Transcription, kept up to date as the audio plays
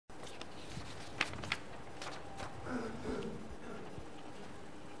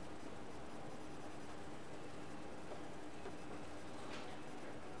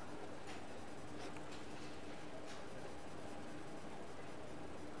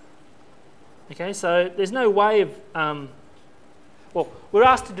Okay, so there's no way of, well, we're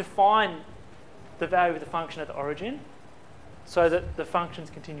asked to define the value of the function at the origin so that the function's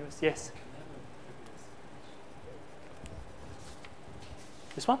continuous. Yes?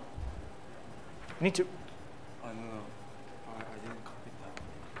 This one? You need to... Oh, no. I didn't copy that.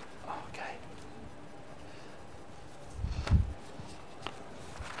 Oh,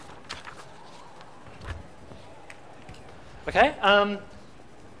 okay. Okay.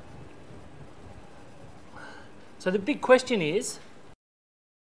 So the big question is,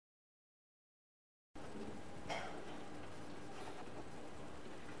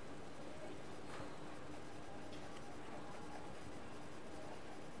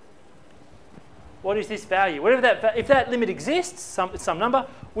 what is this value? Whatever that, if that limit exists, some number,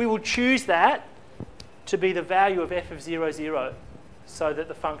 we will choose that to be the value of f of 0, 0, so that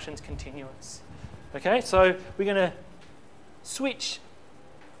the function's continuous. Okay, so we're going to switch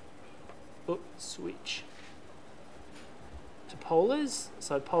to polars,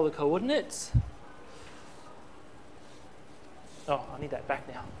 so polar coordinates. Oh, I need that back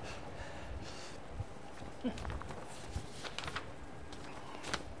now.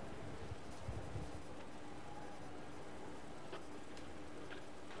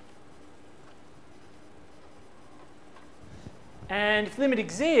 And if the limit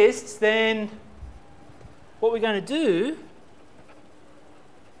exists, then what we're going to do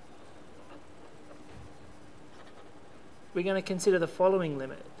we're going to consider the following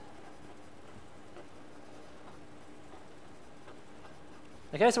limit.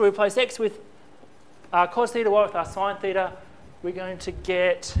 Okay, so we replace x with cos theta, y with our sine theta. We're going to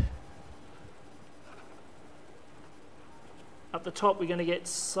get, up the top, we're going to get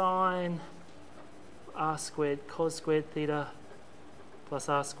sine r squared cos squared theta plus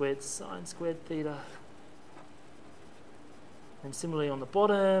r squared sine squared theta. And similarly on the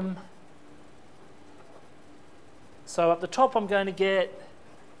bottom. So up the top, I'm going to get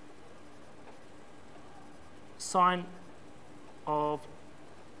sine of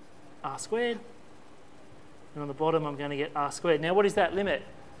r squared. And on the bottom, I'm going to get r squared. Now, what is that limit?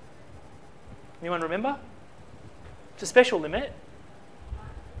 Anyone remember? It's a special limit.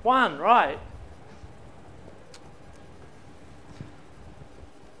 1, right.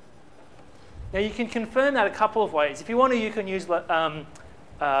 Now, you can confirm that a couple of ways. If you want to, you can use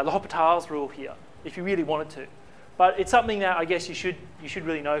L'Hopital's rule here, if you really wanted to. But it's something that I guess you should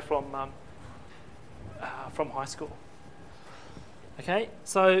really know from high school. Okay,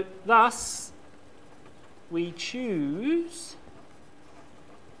 so thus we choose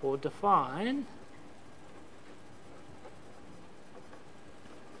or define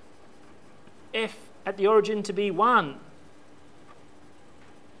f at the origin to be 1.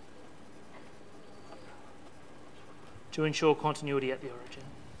 To ensure continuity at the origin.